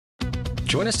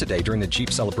Join us today during the Jeep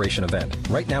Celebration event.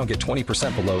 Right now, get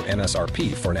 20% below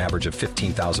MSRP for an average of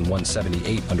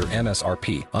 $15,178 under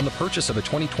MSRP on the purchase of a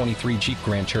 2023 Jeep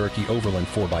Grand Cherokee Overland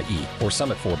 4xE or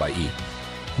Summit 4xE.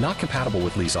 Not compatible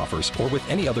with lease offers or with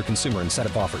any other consumer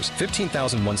incentive offers.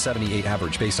 $15,178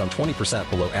 average based on 20%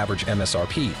 below average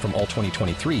MSRP from all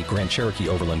 2023 Grand Cherokee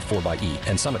Overland 4xE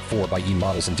and Summit 4xE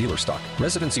models in dealer stock.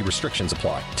 Residency restrictions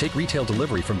apply. Take retail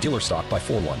delivery from dealer stock by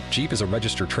 4/1. Jeep is a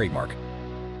registered trademark.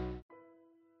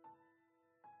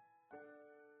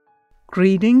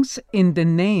 Greetings in the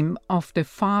name of the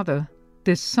Father,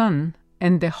 the Son,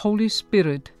 and the Holy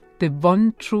Spirit, the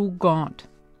one true God.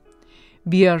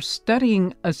 We are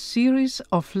studying a series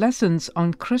of lessons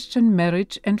on Christian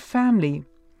marriage and family.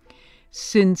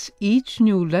 Since each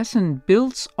new lesson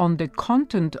builds on the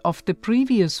content of the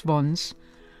previous ones,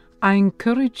 I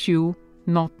encourage you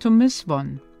not to miss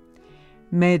one.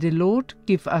 May the Lord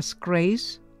give us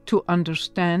grace to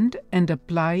understand and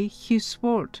apply His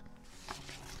Word.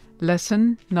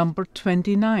 Lesson number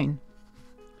 29.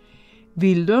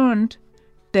 We learned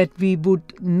that we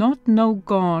would not know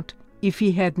God if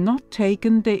He had not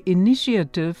taken the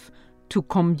initiative to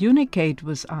communicate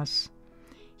with us.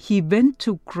 He went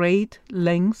to great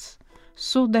lengths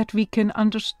so that we can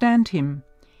understand Him,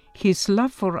 His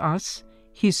love for us,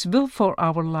 His will for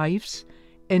our lives,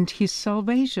 and His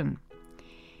salvation.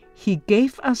 He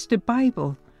gave us the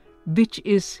Bible, which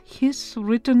is His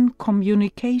written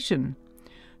communication,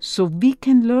 so we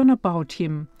can learn about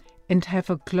Him and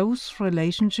have a close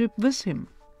relationship with Him.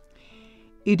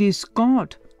 It is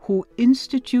God who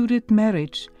instituted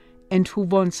marriage and who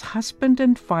wants husband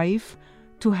and wife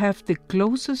to have the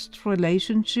closest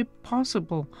relationship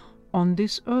possible on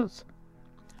this earth.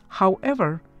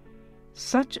 However,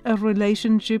 such a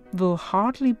relationship will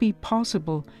hardly be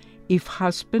possible if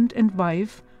husband and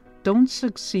wife don't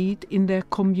succeed in their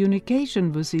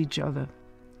communication with each other.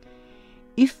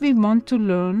 If we want to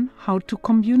learn how to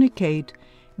communicate,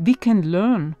 we can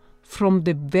learn from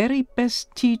the very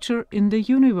best teacher in the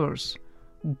universe,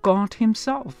 God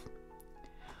Himself.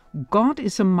 God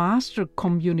is a master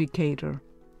communicator.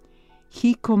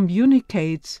 He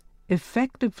communicates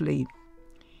effectively.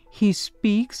 He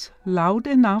speaks loud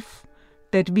enough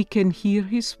that we can hear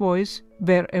His voice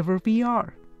wherever we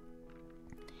are.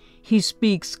 He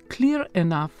speaks clear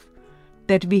enough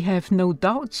that we have no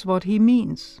doubts what He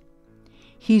means.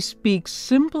 He speaks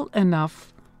simple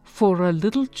enough for a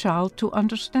little child to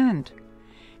understand,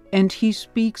 and He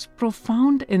speaks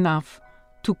profound enough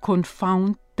to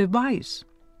confound the wise.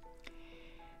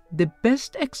 The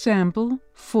best example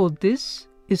for this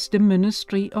is the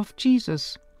ministry of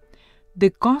Jesus. The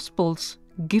Gospels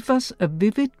give us a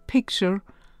vivid picture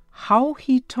how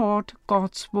He taught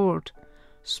God's Word,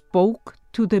 spoke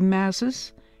to the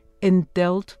masses, and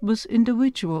dealt with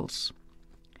individuals.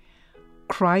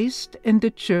 Christ and the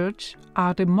Church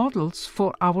are the models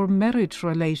for our marriage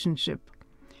relationship.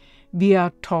 We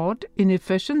are taught in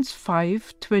Ephesians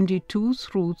 5:22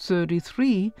 through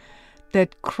 33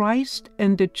 that Christ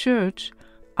and the Church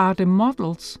are the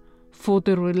models for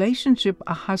the relationship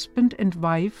a husband and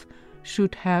wife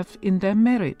should have in their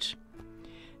marriage.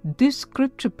 This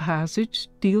scripture passage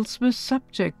deals with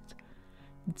subjects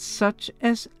such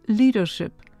as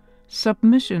leadership,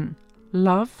 submission,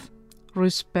 love,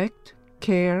 respect,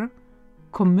 care,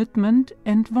 commitment,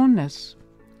 and oneness.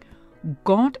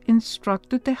 God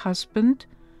instructed the husband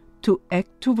to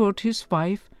act toward his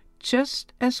wife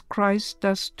just as Christ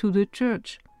does to the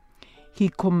church. He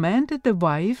commanded the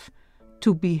wife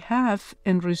to behave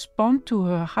and respond to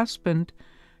her husband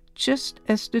just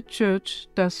as the church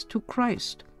does to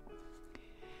Christ.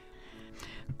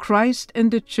 Christ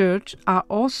and the church are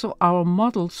also our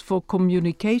models for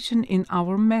communication in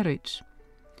our marriage.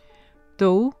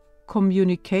 Though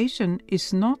communication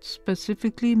is not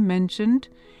specifically mentioned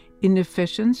in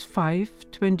Ephesians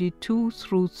 5:22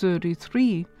 through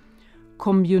 33,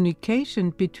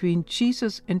 communication between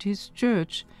Jesus and His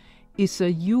church is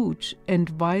a huge and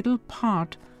vital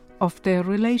part of their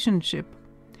relationship.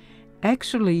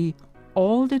 Actually,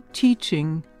 all the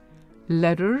teaching,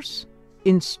 letters,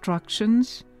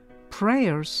 instructions,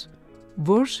 prayers,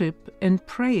 worship, and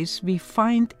praise we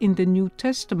find in the New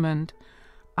Testament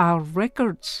are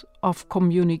records of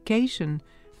communication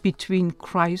between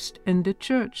Christ and the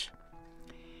church.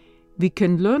 We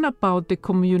can learn about the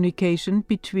communication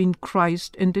between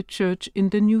Christ and the church in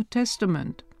the New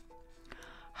Testament.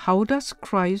 How does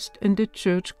Christ and the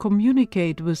church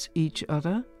communicate with each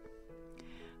other?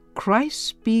 Christ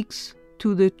speaks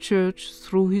to the church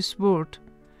through His Word,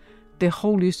 the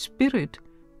Holy Spirit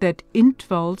that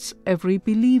indwells every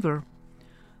believer,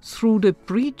 through the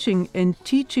preaching and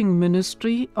teaching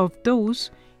ministry of those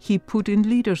he put in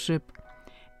leadership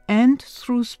and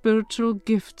through spiritual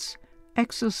gifts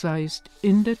exercised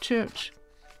in the church.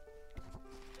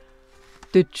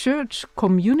 The church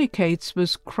communicates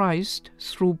with Christ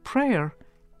through prayer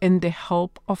and the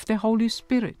help of the Holy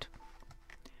Spirit.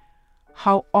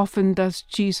 How often does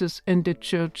Jesus and the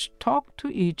church talk to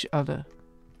each other?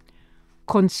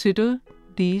 Consider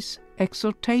these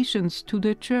exhortations to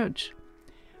the church.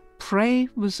 Pray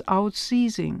without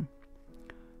ceasing.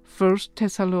 1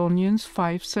 Thessalonians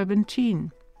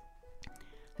 5:17.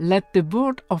 Let the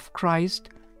word of Christ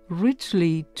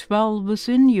richly dwell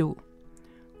within you.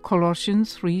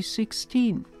 Colossians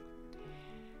 3:16.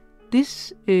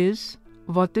 This is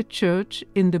what the church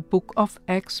in the book of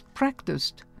Acts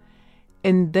practiced,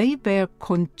 and they were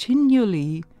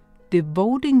continually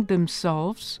devoting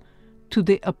themselves to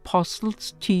the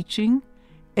apostles' teaching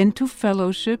and to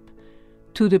fellowship,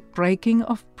 to the breaking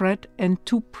of bread and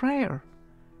to prayer.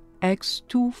 Acts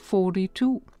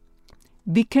 2:42.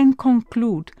 We can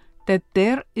conclude that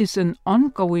there is an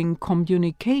ongoing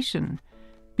communication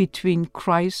between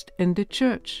Christ and the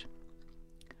church.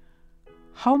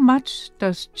 How much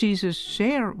does Jesus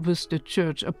share with the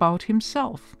church about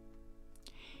himself?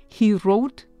 He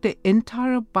wrote the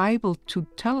entire Bible to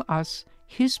tell us,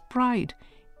 his bride,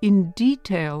 in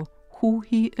detail who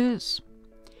he is.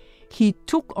 He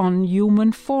took on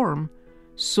human form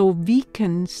so we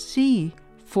can see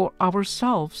for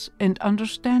ourselves and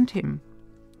understand him.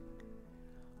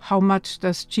 How much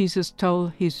does Jesus tell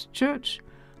his church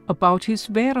about his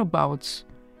whereabouts,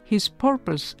 his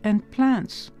purpose and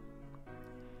plans?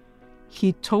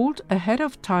 He told ahead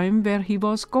of time where he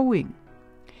was going.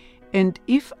 And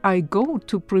if I go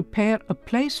to prepare a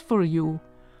place for you,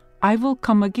 I will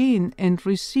come again and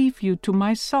receive you to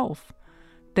myself,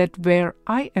 that where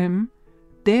I am,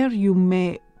 there you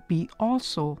may be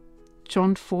also.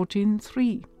 John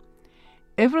 14:3.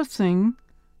 Everything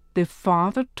the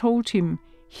Father told him,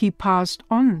 he passed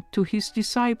on to his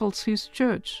disciples, his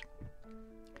church.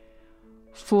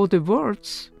 For the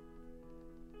words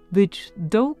which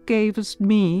thou gavest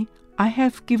me, I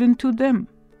have given to them.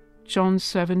 John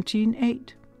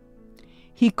 17:8.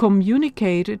 He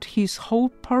communicated his whole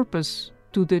purpose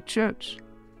to the church.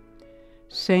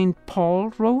 St.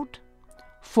 Paul wrote,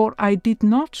 "For I did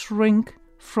not shrink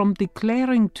from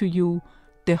declaring to you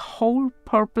the whole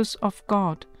purpose of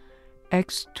God."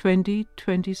 Acts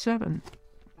 20:27.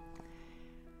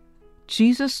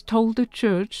 Jesus told the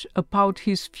church about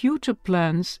his future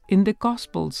plans in the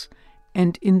Gospels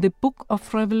and in the book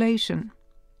of Revelation.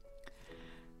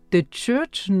 The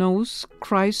church knows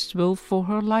Christ's will for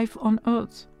her life on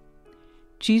earth.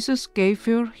 Jesus gave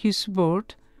her his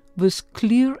word with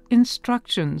clear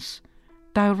instructions,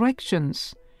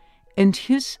 directions, and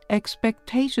his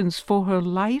expectations for her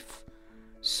life,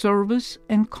 service,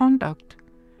 and conduct.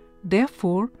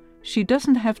 Therefore, she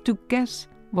doesn't have to guess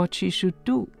what she should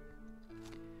do.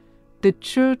 The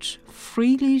church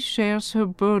freely shares her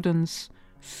burdens,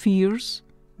 fears,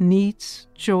 needs,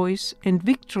 joys, and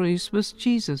victories with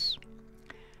Jesus.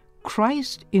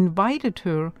 Christ invited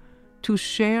her to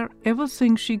share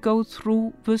everything she goes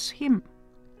through with him.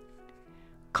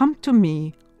 Come to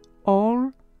me,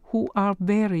 all who are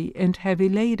weary and heavy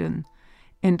laden,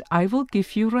 and I will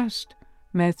give you rest.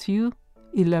 Matthew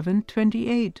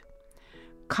 11:28.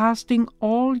 Casting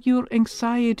all your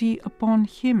anxiety upon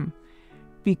him,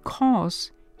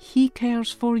 because he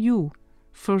cares for you.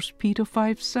 1 Peter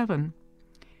 5:7.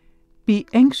 Be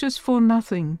anxious for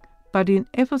nothing, but in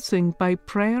everything by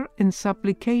prayer and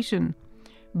supplication,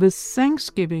 with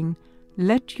thanksgiving,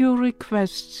 let your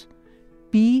requests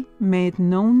be made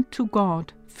known to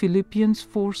God. Philippians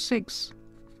 4:6.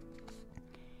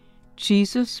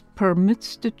 Jesus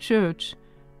permits the church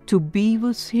to be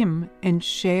with him and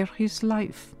share his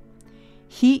life.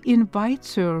 He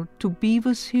invites her to be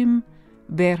with him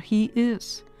where he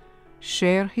is,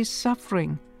 share his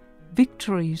suffering,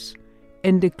 victories,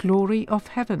 and the glory of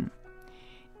heaven.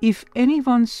 If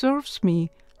anyone serves me,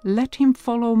 let him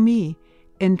follow me,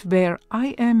 and where I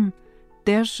am,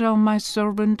 there shall my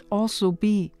servant also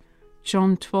be.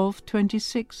 John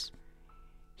 12:26.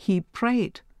 He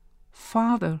prayed,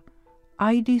 Father,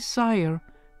 I desire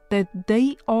that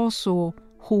they also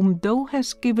whom thou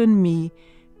hast given me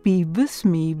be with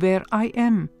me where I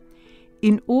am,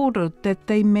 in order that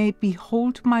they may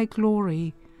behold my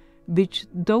glory, which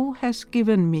thou hast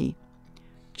given me.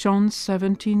 John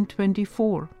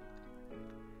 17:24.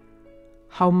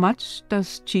 How much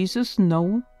does Jesus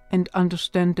know and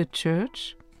understand the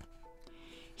church?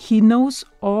 He knows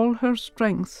all her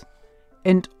strengths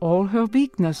and all her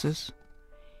weaknesses.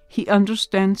 He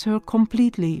understands her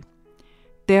completely.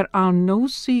 There are no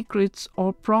secrets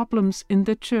or problems in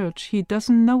the church He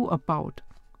doesn't know about.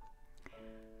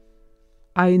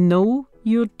 I know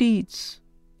your deeds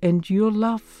and your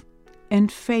love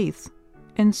and faith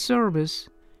and service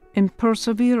and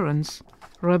perseverance.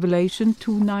 Revelation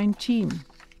 2:19.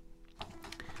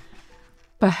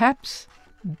 Perhaps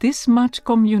this much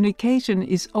communication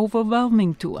is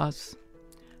overwhelming to us.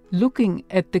 Looking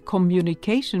at the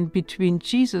communication between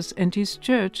Jesus and His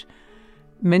church,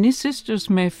 many sisters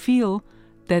may feel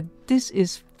that this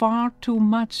is far too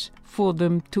much for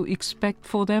them to expect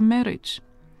for their marriage.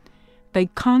 They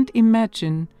can't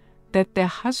imagine that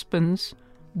their husbands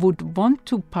would want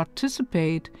to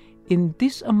participate in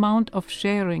this amount of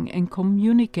sharing and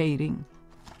communicating.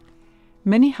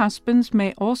 Many husbands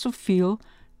may also feel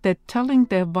that telling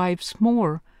their wives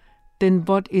more than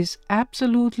what is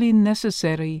absolutely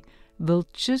necessary will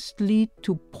just lead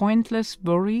to pointless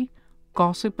worry,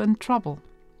 gossip, and trouble.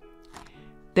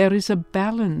 There is a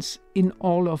balance in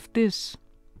all of this.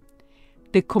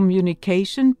 The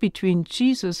communication between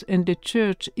Jesus and the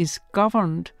church is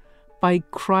governed by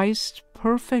Christ's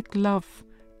perfect love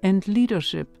and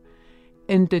leadership,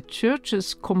 and the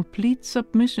church's complete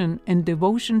submission and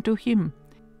devotion to Him.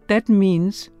 That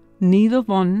means neither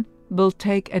one will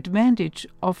take advantage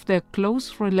of their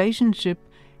close relationship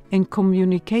and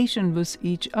communication with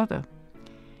each other.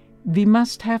 We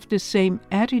must have the same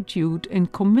attitude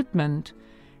and commitment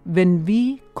when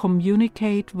we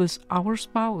communicate with our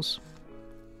spouse.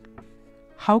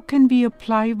 How can we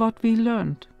apply what we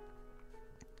learned?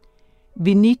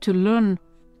 We need to learn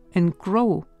and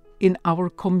grow in our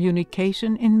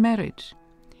communication in marriage.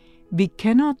 We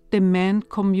cannot demand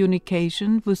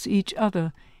communication with each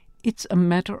other. It's a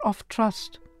matter of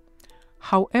trust.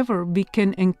 However, we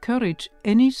can encourage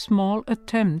any small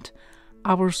attempt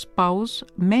our spouse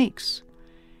makes.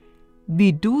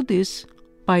 We do this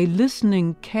by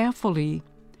listening carefully,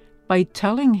 by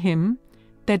telling him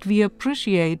that we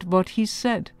appreciate what he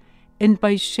said, and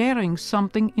by sharing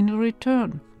something in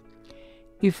return.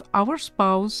 If our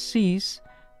spouse sees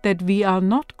that we are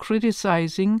not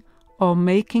criticizing or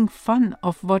making fun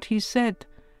of what he said,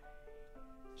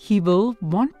 he will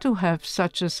want to have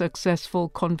such a successful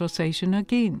conversation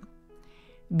again.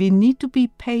 We need to be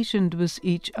patient with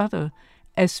each other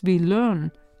as we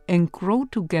learn and grow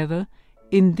together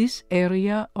in this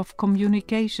area of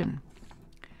communication.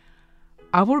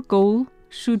 Our goal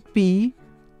should be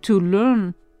to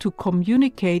learn to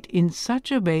communicate in such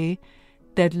a way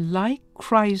that, like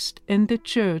Christ and the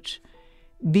church,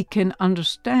 we can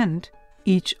understand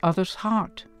each other's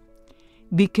heart.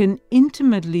 We can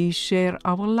intimately share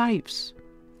our lives.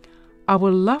 Our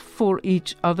love for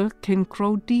each other can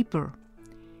grow deeper.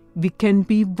 We can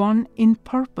be one in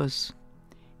purpose.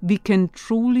 We can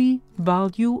truly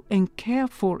value and care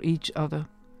for each other.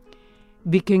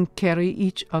 We can carry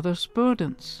each other's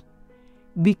burdens.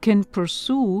 We can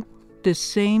pursue the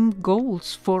same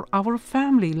goals for our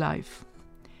family life.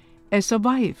 As a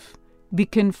wife, we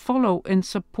can follow and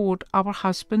support our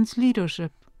husband's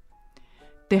leadership.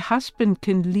 The husband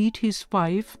can lead his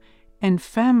wife and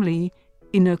family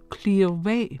in a clear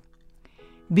way.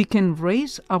 We can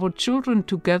raise our children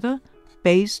together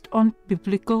based on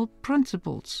biblical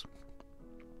principles.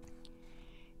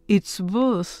 It's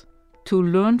worth to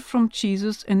learn from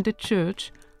Jesus and the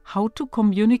church how to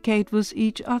communicate with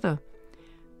each other.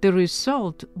 The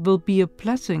result will be a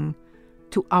blessing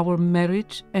to our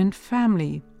marriage and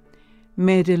family.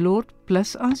 May the Lord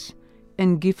bless us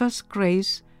and give us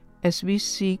grace as we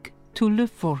seek to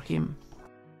live for Him.